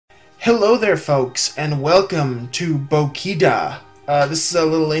Hello there, folks, and welcome to Bokida. This is a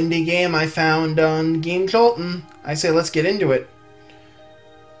little indie game I found on Game Joltin. I say let's get into it.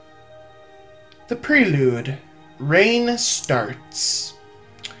 The Prelude. Rain starts.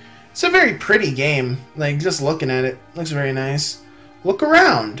 It's a very pretty game. Like, just looking at it. Looks very nice. Look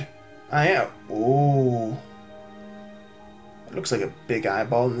around. Ooh. It looks like a big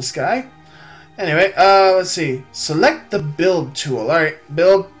eyeball in the sky. Anyway, let's see. Select the build tool. Alright,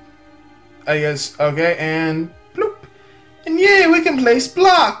 build. I guess, okay, and bloop. And yay, we can place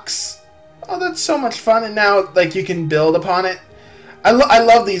blocks! Oh, that's so much fun, and now, like, you can build upon it. I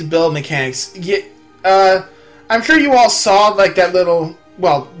love these build mechanics. I'm sure you all saw, like, that little...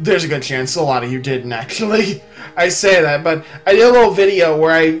 Well, there's a good chance a lot of you didn't, actually. I say that, but I did a little video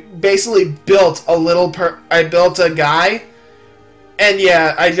where I basically built a little I built a guy, and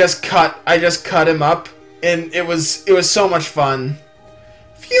yeah, I just cut him up, and it was so much fun.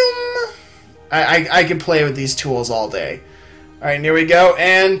 Phew! I could play with these tools all day. Alright, here we go,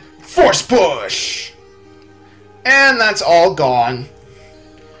 and force push! And that's all gone.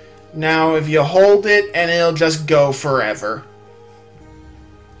 Now, if you hold it, and it'll just go forever.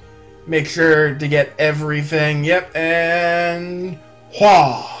 Make sure to get everything. Yep, and...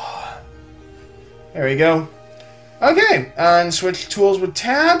 Wah! There we go. Okay, and switch tools with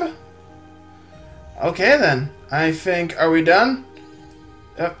tab. Okay, then. I think... Are we done?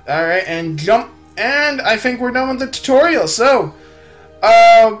 Yep, alright, and jump. And I think we're done with the tutorial. So,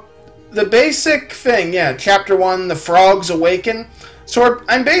 the basic thing, yeah, Chapter 1, the frogs awaken. So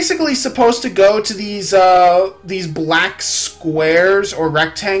I'm basically supposed to go to these black squares or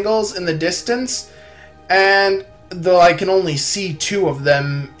rectangles in the distance, and though I can only see 2 of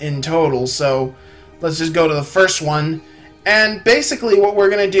them in total, so let's just go to the first one. And basically what we're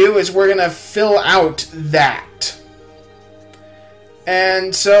going to do is we're going to fill out that.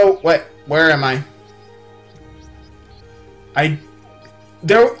 And so, wait, where am I? I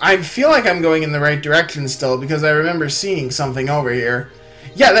feel like I'm going in the right direction still, because I remember seeing something over here.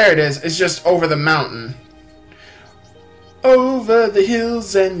 Yeah, there it is. It's just over the mountain. Over the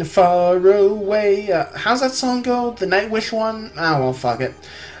hills and far away. How's that song go? The Nightwish one? Oh, well, fuck it.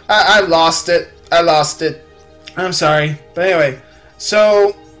 I lost it. I lost it. I'm sorry. But anyway,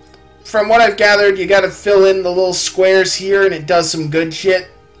 so... From what I've gathered, you gotta fill in the little squares here, and it does some good shit.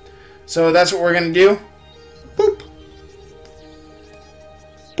 So that's what we're gonna do. Boop.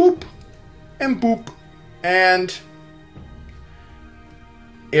 Boop. And boop. And...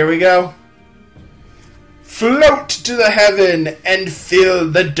 here we go. Float to the heaven and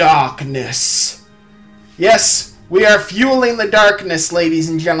fill the darkness. Yes, we are fueling the darkness, ladies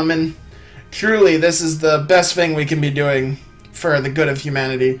and gentlemen. Truly, this is the best thing we can be doing for the good of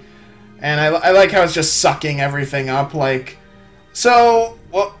humanity. And I like how it's just sucking everything up, like... So,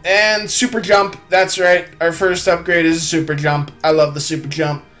 well, and super jump, that's right. Our first upgrade is a super jump. I love the super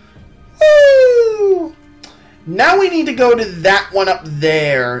jump. Woo! Now we need to go to that one up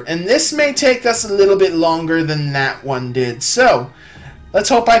there. And this may take us a little bit longer than that one did. So, let's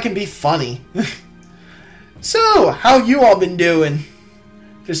hope I can be funny. So, how you all been doing?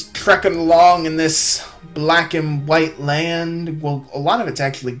 Just trekking along in this... black and white land. Well, a lot of it's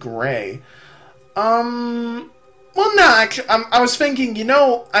actually gray. Well, no, actually, I was thinking,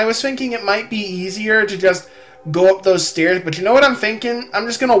 it might be easier to just go up those stairs, but you know what I'm thinking? I'm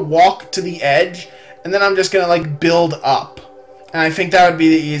just gonna walk to the edge, and then I'm just gonna, like, build up. And I think that would be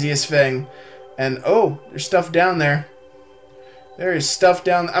the easiest thing. And, oh, there's stuff down there. There is stuff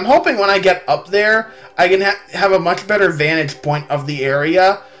down there. I'm hoping when I get up there, I can have a much better vantage point of the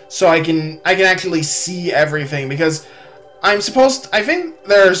area, so I can actually see everything, because I think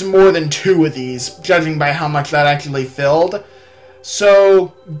there's more than 2 of these, judging by how much that actually filled.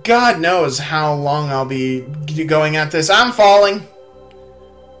 So, God knows how long I'll be going at this. I'm falling.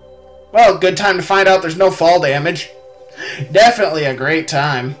 Well, good time to find out there's no fall damage. Definitely a great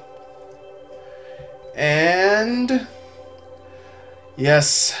time. And...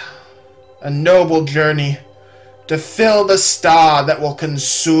 yes, a noble journey. To fill the star that will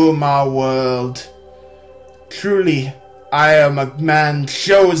consume our world. Truly, I am a man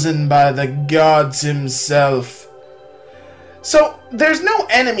chosen by the gods himself. So, there's no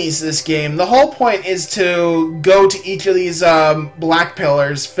enemies in this game. The whole point is to go to each of these black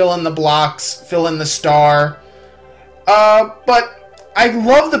pillars, fill in the blocks, fill in the star. But I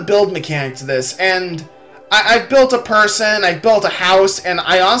love the build mechanics of this, and I've built a person, I've built a house, and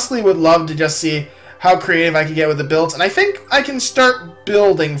I honestly would love to just see how creative I can get with the builds. And I think I can start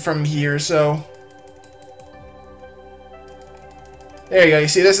building from here, so... There you go. You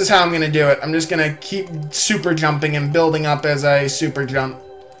see, this is how I'm going to do it. I'm just going to keep super jumping and building up as I super jump.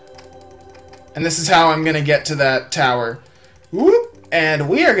 And this is how I'm going to get to that tower. Whoop. And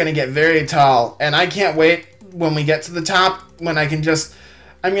we are going to get very tall. And I can't wait when we get to the top, when I can just...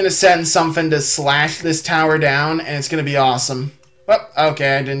 I'm going to send something to slash this tower down, and it's going to be awesome. Oh,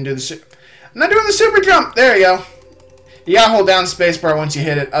 okay, I didn't do the... I'm not doing the super jump. There you go. You gotta hold down spacebar once you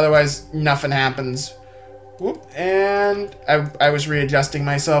hit it, otherwise nothing happens. Whoop, and I was readjusting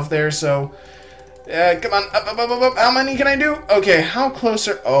myself there, so... come on, up. How many can I do? Okay, how close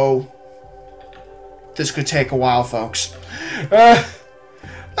are... Oh. This could take a while, folks.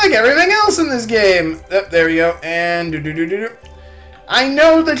 Like everything else in this game. There we go, and do. I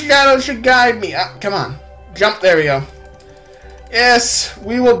know the shadow should guide me. Come on. Jump, there we go. Yes,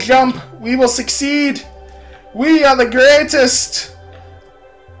 we will jump. We will succeed. We are the greatest.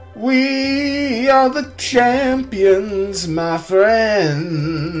 We are the champions, my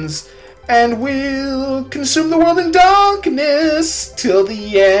friends. And we'll consume the world in darkness till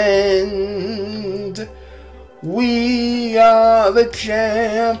the end. We are the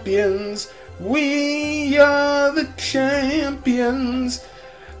champions. We are the champions.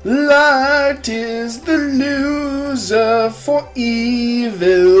 Light is the loser, for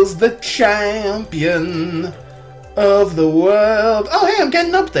evil's the champion of the world. Oh, hey, I'm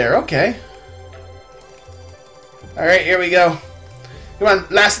getting up there. Okay. Alright, here we go. Come on,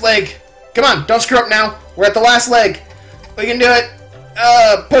 last leg. Come on, don't screw up now. We're at the last leg. We can do it.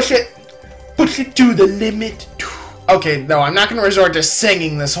 Push it. Push it to the limit. Okay, no, I'm not going to resort to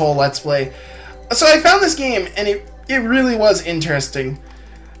singing this whole Let's Play. So I found this game, and it really was interesting.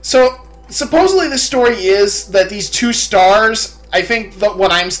 So, supposedly the story is that these two stars, I think that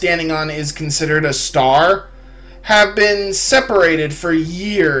what I'm standing on is considered a star, have been separated for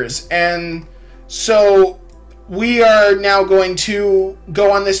years. And so we are now going to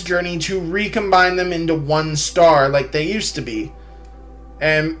go on this journey to recombine them into one star like they used to be.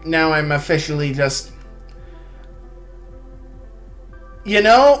 And now I'm officially just... You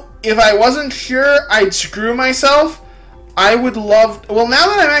know, if I wasn't sure I'd screw myself, I would love... Well, now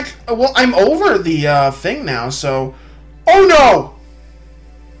that I'm actually... Well, I'm over the thing now, so... Oh, no!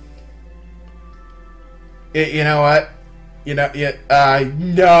 You know what? You know,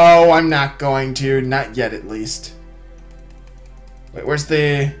 no, I'm not going to. Not yet, at least. Wait, where's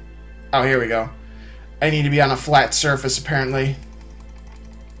the... Oh, here we go. I need to be on a flat surface, apparently.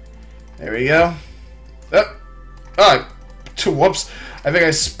 There we go. Oh, whoops. I think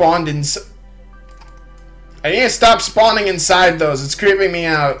I spawned in... I need to stop spawning inside those. It's creeping me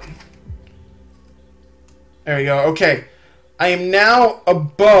out. There we go. Okay. I am now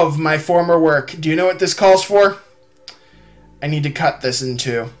above my former work. Do you know what this calls for? I need to cut this in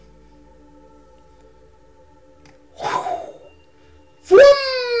two. Vroom!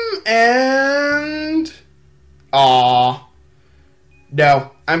 And... Aww.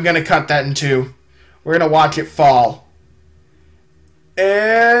 No. I'm gonna cut that in two. We're gonna watch it fall.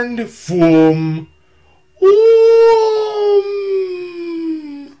 And... Vroom!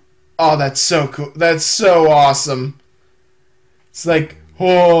 Oh, that's so cool. That's so awesome. It's like,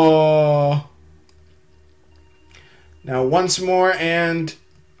 oh. Now, once more, and...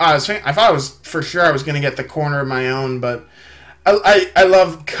 I thought I was, for sure I was going to get the corner of my own, but I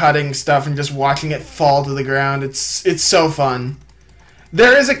love cutting stuff and just watching it fall to the ground. It's so fun.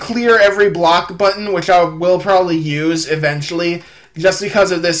 There is a clear every block button, which I will probably use eventually. Just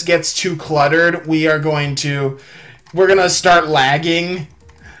because if this gets too cluttered, we're going to start lagging.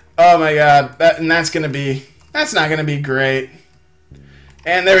 Oh my god, that's not gonna be great.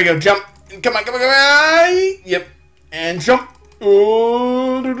 And there we go, jump, come on, yep, and jump.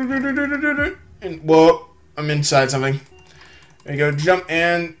 And whoa, I'm inside something. There you go, jump,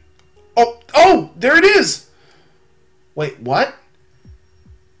 and oh, there it is. Wait, what?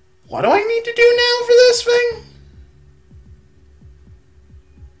 What do I need to do now for this thing?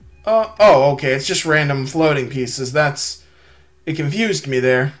 Oh, okay, it's just random floating pieces. It confused me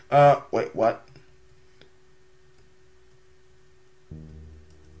there. Wait, what?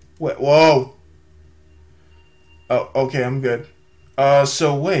 Wait, whoa. Oh, okay, I'm good.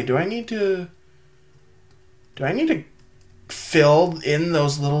 So wait, do I need to fill in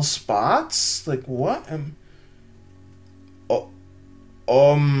those little spots? Like, what?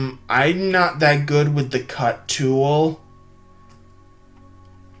 I'm not that good with the cut tool.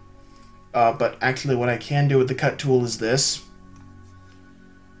 But actually what I can do with the cut tool is this.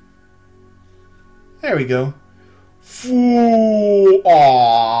 There we go. Foo!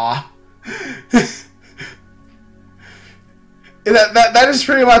 Aww. That is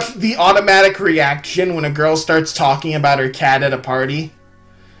pretty much the automatic reaction when a girl starts talking about her cat at a party.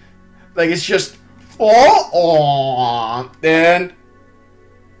 Like, it's just, oh, and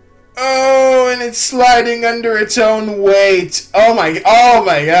and it's sliding under its own weight. Oh my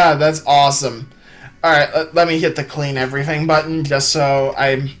god, that's awesome. Alright, let me hit the clean everything button just so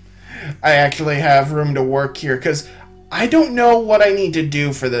I actually have room to work here, because I don't know what I need to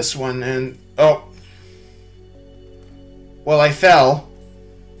do for this one, and... Oh. Well, I fell.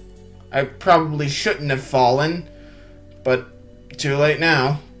 I probably shouldn't have fallen, but too late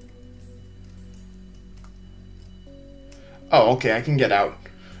now. Oh, okay, I can get out.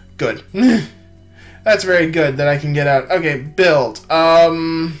 Good. That's very good that I can get out. Okay, build.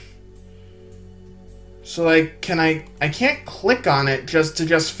 So, like, I can't click on it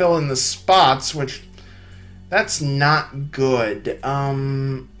to fill in the spots, which, that's not good.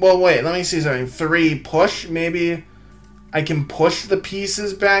 Well, wait, let me see something. 3, push, maybe I can push the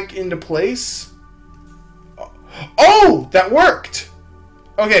pieces back into place? Oh, that worked!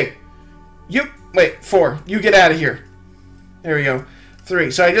 Okay, wait, 4, you get out of here. There we go.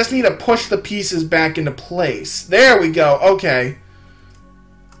 3. So I just need to push the pieces back into place. There we go. Okay.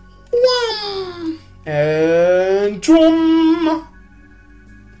 Wham! And drum.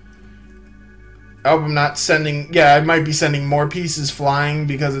 Oh, I'm not sending... Yeah, I might be sending more pieces flying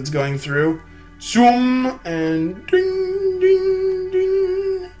because it's going through. Zoom and ding, ding,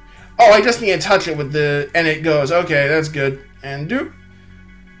 ding. Oh, I just need to touch it with the... And it goes. Okay, that's good. And do.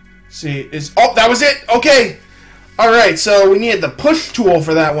 See, oh, that was it! Okay! Alright, so we needed the push tool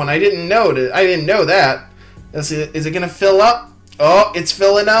for that one. I didn't know that. Let's see, is it gonna fill up? Oh, it's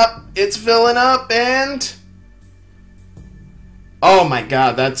filling up. It's filling up, and... Oh my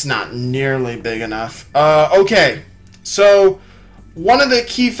god, that's not nearly big enough. Okay. So, one of the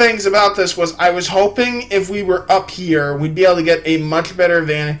key things about this was I was hoping if we were up here, we'd be able to get a much better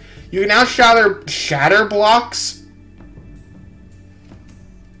advantage. You can now shatter blocks.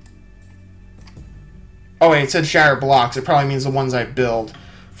 Oh wait, it said shatter blocks. It probably means the ones I build.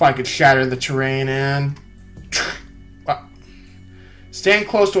 If I could shatter the terrain and... Stand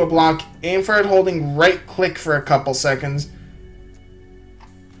close to a block. Aim for it holding right click for a couple seconds.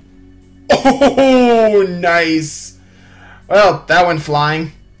 Oh, nice. Well, that went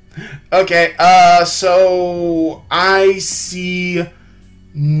flying. Okay, so... I see...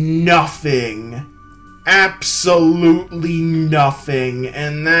 nothing. Absolutely nothing.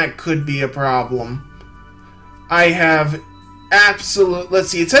 And that could be a problem. I have absolute... Let's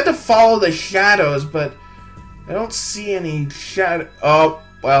see, it said to follow the shadows, but I don't see any shadow... Oh,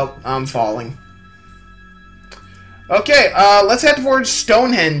 well, I'm falling. Okay, let's head towards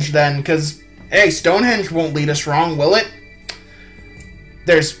Stonehenge then, because, hey, Stonehenge won't lead us wrong, will it?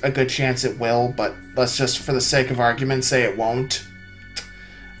 There's a good chance it will, but let's just, for the sake of argument, say it won't.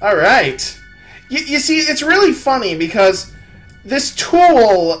 Alright. You see, it's really funny, because... This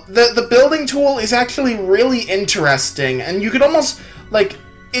tool, the building tool, is actually really interesting, and you could almost, like,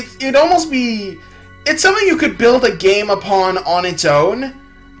 it'd almost be, it's something you could build a game upon on its own,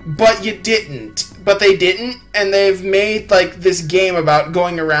 but you didn't. But they didn't, and they've made, like, this game about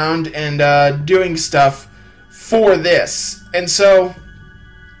going around and, doing stuff for this. And so,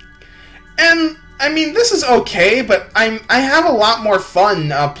 and, I mean, this is okay, but I have a lot more fun,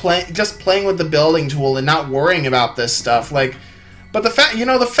 just playing with the building tool and not worrying about this stuff, like... But the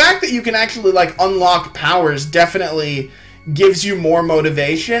fact that you can actually, like, unlock powers definitely gives you more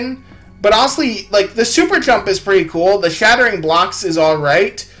motivation. But honestly, like, the super jump is pretty cool. The shattering blocks is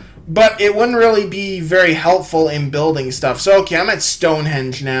alright. But it wouldn't really be very helpful in building stuff. So, okay, I'm at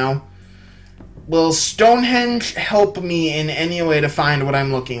Stonehenge now. Will Stonehenge help me in any way to find what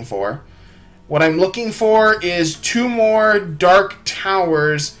I'm looking for? What I'm looking for is 2 more dark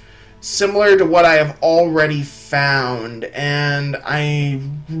towers similar to what I have already found, and I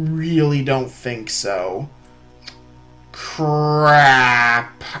really don't think so.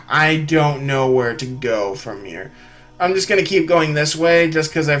 Crap. I don't know where to go from here. I'm just gonna keep going this way,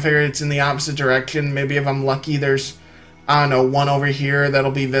 just because I figure it's in the opposite direction. Maybe if I'm lucky, there's, I don't know, one over here that'll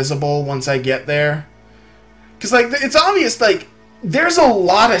be visible once I get there. Because, like, it's obvious, like, there's a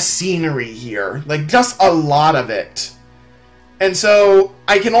lot of scenery here. Like, just a lot of it. And so,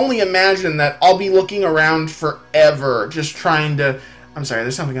 I can only imagine that I'll be looking around forever, just trying to... I'm sorry,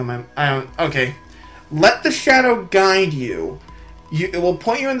 there's something on my... okay. Let the shadow guide you. It will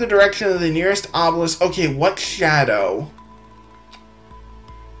point you in the direction of the nearest obelisk. Okay, what shadow?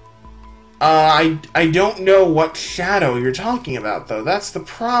 I don't know what shadow you're talking about, though. That's the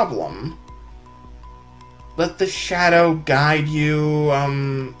problem. Let the shadow guide you.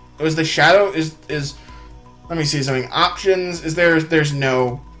 Was the shadow... Is... Let me see something. Options. There's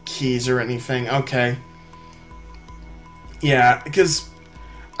no keys or anything. Okay. Yeah, because...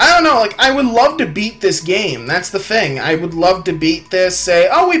 I don't know, like, I would love to beat this game. That's the thing. I would love to beat this, say,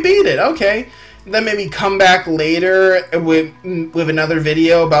 oh, we beat it, okay. then maybe come back later with another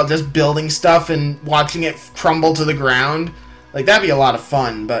video about just building stuff and watching it crumble to the ground. Like, that'd be a lot of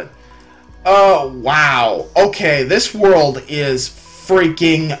fun, but... Oh, wow. Okay, this world is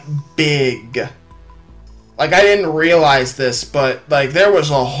freaking big. Like, I didn't realize this, but, like, there was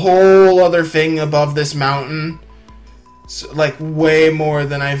a whole other thing above this mountain. So, like, way more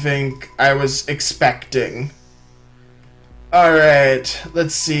than I think I was expecting. Alright,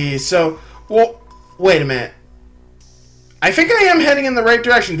 let's see. So, well, wait a minute. I think I am heading in the right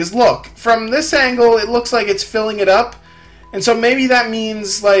direction, because look, from this angle, it looks like it's filling it up. And so maybe that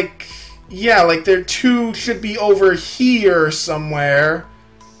means, like, yeah, like their two should be over here somewhere.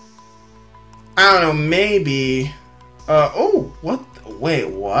 I don't know, maybe. Oh, what? Wait,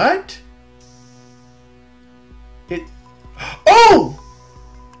 what? Oh!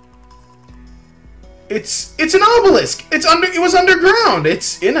 It's an obelisk. It was underground.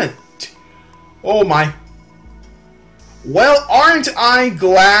 It's in a... Oh my. Well, aren't I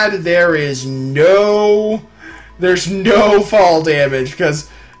glad there's no fall damage, because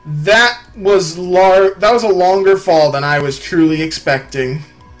that was a longer fall than I was truly expecting.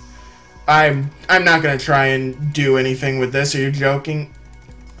 I'm not gonna try and do anything with this. Are you joking?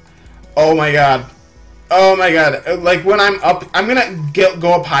 Oh my god. Oh my god. Like, when I'm up, I'm gonna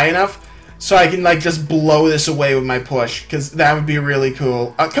go up high enough so I can, like, just blow this away with my push, because that would be really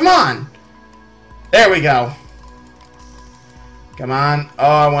cool. Come on! There we go. Come on. Oh,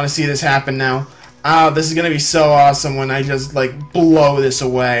 I want to see this happen now. Oh, this is gonna be so awesome when I just, like, blow this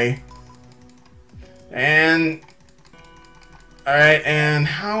away. And... Alright, and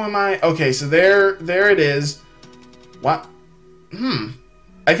how am I... Okay, so there it is. What?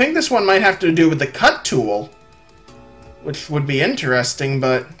 I think this one might have to do with the cut tool, which would be interesting,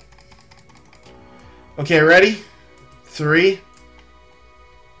 but... Okay, ready? 3.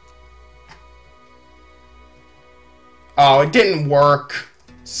 Oh, it didn't work.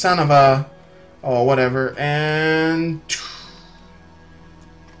 Son of a... Oh, whatever. And...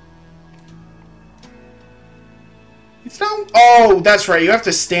 It's not... Oh, that's right. You have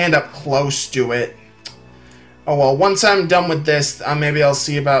to stand up close to it. Oh, well, once I'm done with this, maybe I'll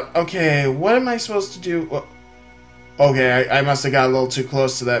see about... Okay, what am I supposed to do? Well, okay, I must have got a little too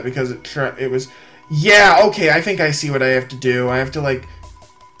close to that because it was... Yeah, okay, I think I see what I have to do. I have to, like,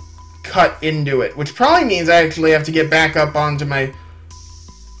 cut into it, which probably means I actually have to get back up onto my...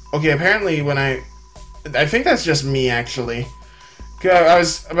 Okay, apparently when I think that's just me, actually. I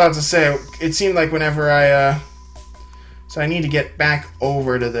was about to say, it seemed like whenever I, So I need to get back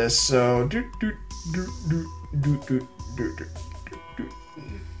over to this, so...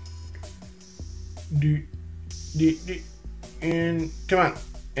 And... Come on.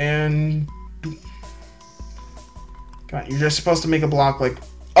 And... Come on, you're just supposed to make a block like...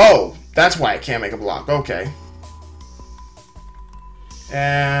 Oh! That's why I can't make a block. Okay.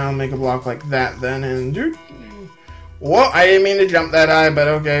 And I'll make a block like that then, and... Whoa! I didn't mean to jump that high, but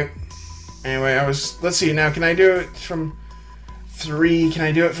okay. Anyway, let's see, now can I do it from 3? Can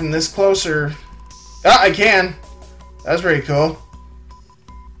I do it from this close, or... Ah, I can! That's pretty cool.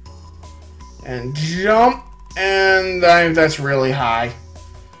 And jump, and that's really high.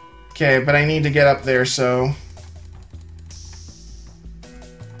 Okay, but I need to get up there, so...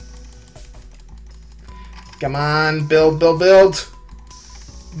 Come on, build, build, build!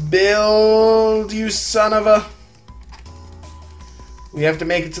 Build, you son of a... We have to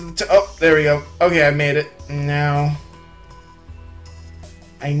make it to the top. Oh, there we go. Okay, I made it. Now...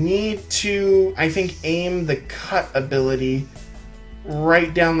 I need to, I think, aim the cut ability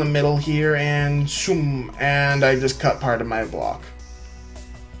right down the middle here, and zoom, and I just cut part of my block.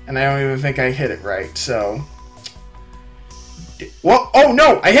 And I don't even think I hit it right, so... Well, oh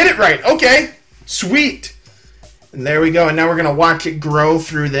no! I hit it right! Okay! Sweet! And there we go, and now we're gonna watch it grow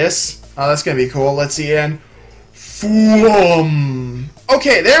through this. Oh, that's gonna be cool. Let's see, and... Foom!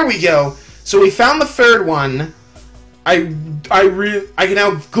 Okay, there we go! So we found the third one. I can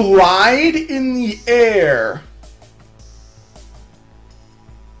now glide in the air.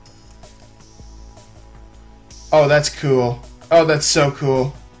 Oh, that's cool. Oh, that's so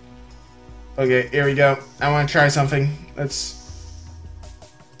cool. Okay, here we go. I want to try something. Let's...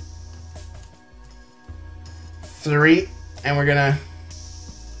 3, and we're gonna...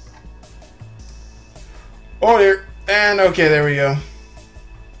 Oh, there. And okay, there we go.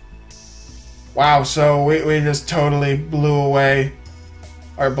 Wow, so we just totally blew away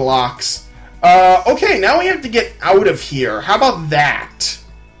our blocks. Okay, now we have to get out of here. How about that?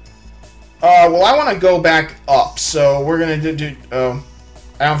 Well, I want to go back up, so we're going to do... Oh,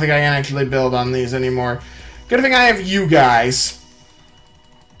 I don't think I can actually build on these anymore. Good thing I have you guys.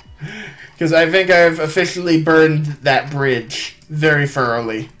 Because I think I've officially burned that bridge very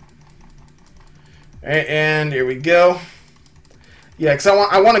thoroughly. Alright, and here we go. Yeah, because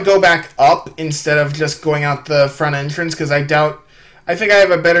I want to go back up instead of just going out the front entrance, because I think I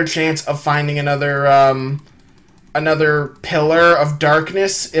have a better chance of finding another pillar of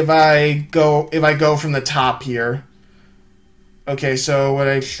darkness if I go from the top here. Okay, so what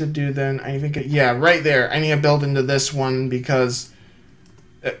I should do then, I think, yeah, right there. I need to build into this one because,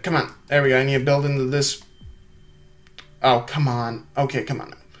 come on, there we go. I need to build into this. Oh, come on. Okay, come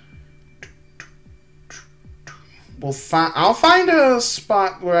on. I'll find a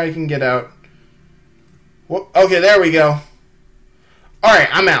spot where I can get out. Okay, there we go. Alright,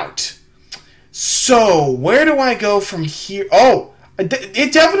 I'm out. So, where do I go from here? Oh,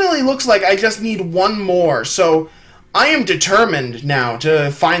 it definitely looks like I just need one more. So, I am determined now to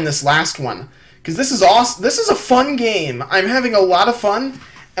find this last one. Because this is awesome. This is a fun game. I'm having a lot of fun.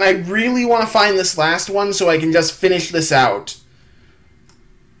 And I really want to find this last one so I can just finish this out.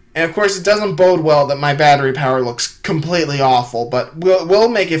 And of course, it doesn't bode well that my battery power looks completely awful, but we'll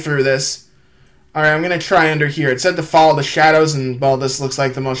make it through this. Alright, I'm going to try under here. It said to follow the shadows, and, well, this looks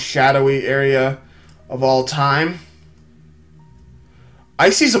like the most shadowy area of all time. I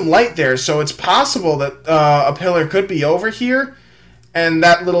see some light there, so it's possible that a pillar could be over here, and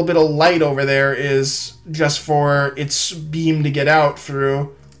that little bit of light over there is just for its beam to get out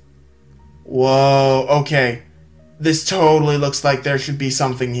through. Whoa, okay. This totally looks like there should be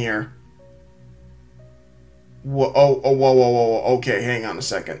something here. Whoa, whoa. Okay, hang on a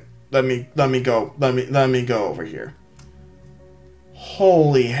second. Let me go over here.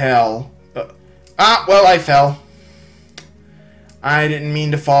 Holy hell. Well, I fell. I didn't mean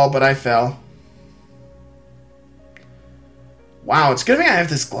to fall, but I fell. Wow, it's good thing I have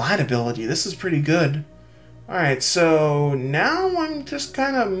this glide ability. This is pretty good. Alright, so now I'm just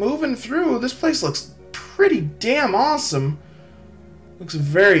kind of moving through. This place looks pretty damn awesome. Looks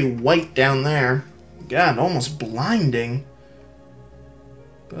very white down there. God, almost blinding.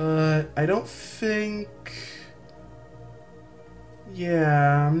 But I don't think...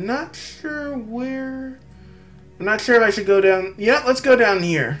 Yeah, I'm not sure where... I'm not sure if I should go down... Yeah, let's go down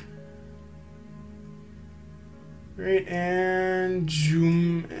here. Right, and...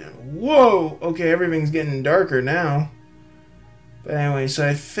 Zoom. Whoa! Okay, everything's getting darker now. But anyway, so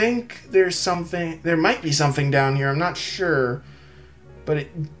I think there's something... There might be something down here. I'm not sure. But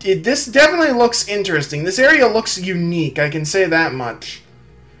this definitely looks interesting. This area looks unique. I can say that much.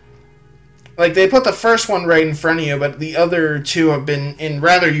 Like, they put the first one right in front of you, but the other two have been in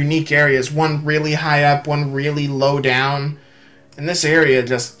rather unique areas. One really high up, one really low down. And this area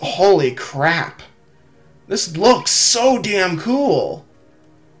just... Holy crap. This looks so damn cool.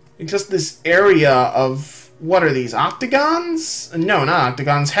 Just this area of... What are these? Octagons? No, not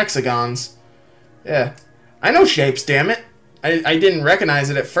octagons. Hexagons. Yeah. I know shapes, damn it. I didn't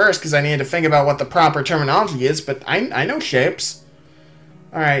recognize it at first because I needed to think about what the proper terminology is, but I know shapes.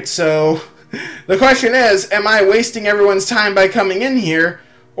 Alright, so... The question is, am I wasting everyone's time by coming in here,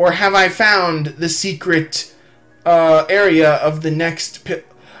 or have I found the secret area of the next pit?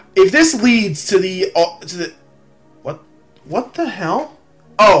 If this leads to the... What the hell?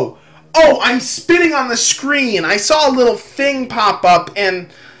 Oh, I'm spitting on the screen. I saw a little thing pop up, and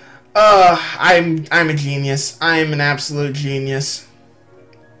I'm a genius. I'm an absolute genius.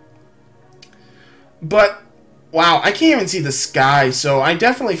 But wow, I can't even see the sky, so I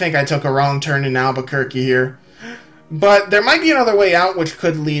definitely think I took a wrong turn in Albuquerque here. But there might be another way out which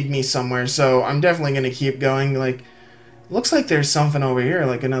could lead me somewhere, so I'm definitely going to keep going. Like, looks like there's something over here,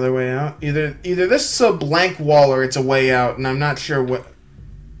 like another way out. Either this is a blank wall or it's a way out, and I'm not sure what...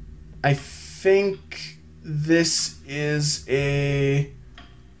 I think this is a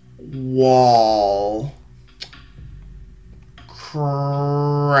wall.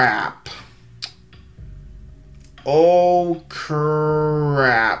 Crap. Oh,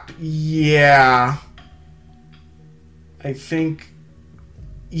 crap. Yeah. I think...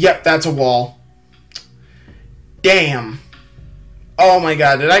 Yep, that's a wall. Damn. Oh my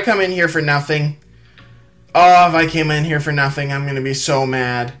god, did I come in here for nothing? Oh, if I came in here for nothing, I'm gonna be so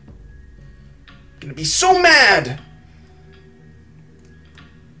mad. I'm gonna be so mad!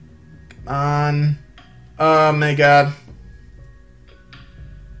 Come on. Oh my god.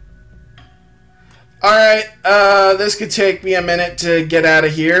 Alright, this could take me a minute to get out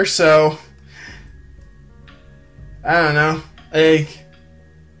of here, so... I don't know. Like...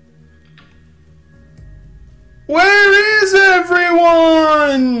 Where is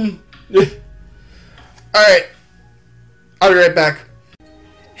everyone? Alright. I'll be right back.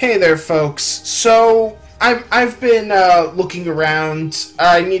 Hey there, folks. So, I've been looking around.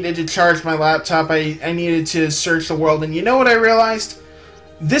 I needed to charge my laptop. I needed to search the world, and you know what I realized?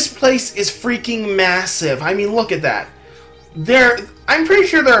 This place is freaking massive. I mean, look at that. I'm pretty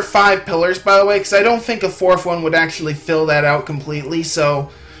sure there are 5 pillars, by the way, because I don't think a 4th one would actually fill that out completely. So,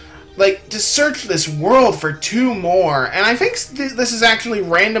 like, to search this world for 2 more, and I think this is actually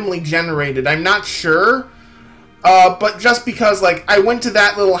randomly generated. I'm not sure, but just because, like, I went to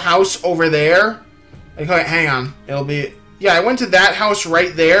that little house over there. Okay, hang on. Yeah, I went to that house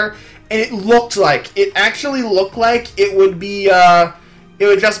right there, and it actually looked like it would be, it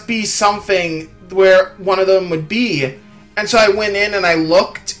would just be something where one of them would be. And so I went in and I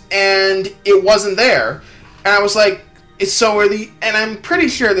looked, and it wasn't there. And I was like, it's so early, and I'm pretty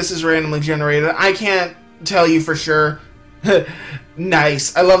sure this is randomly generated. I can't tell you for sure.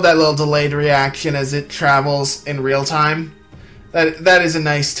 Nice. I love that little delayed reaction as it travels in real time. That is a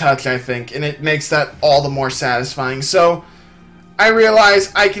nice touch, I think, and it makes that all the more satisfying. So, I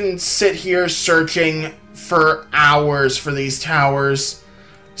realize I can sit here searching for hours for these towers.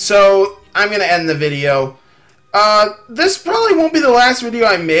 So, I'm going to end the video. This probably won't be the last video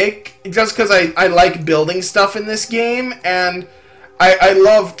I make, just because I like building stuff in this game, and I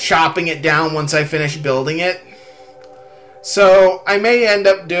love chopping it down once I finish building it. So, I may end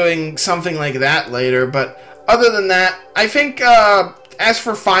up doing something like that later, but other than that, I think, as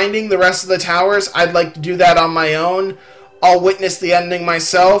for finding the rest of the towers, I'd like to do that on my own. I'll witness the ending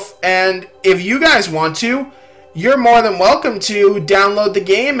myself, and if you guys want to, you're more than welcome to download the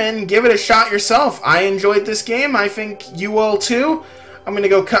game and give it a shot yourself. I enjoyed this game. I think you will too. I'm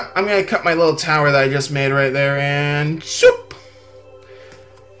gonna cut my little tower that I just made right there, and shoop.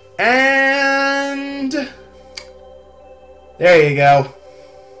 And there you go.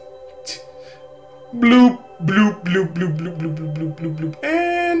 Bloop, bloop, bloop, bloop, bloop, bloop, bloop, bloop, bloop, bloop,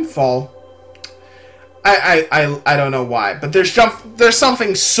 and fall. I don't know why, but there's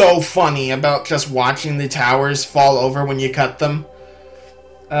something so funny about just watching the towers fall over when you cut them.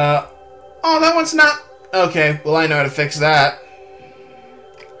 Oh, that one's not... Okay, well, I know how to fix that.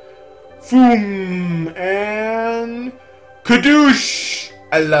 Boom, and... Kadoosh!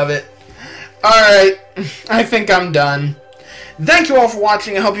 I love it. Alright, I think I'm done. Thank you all for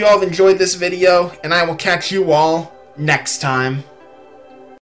watching. I hope you all have enjoyed this video, and I will catch you all next time.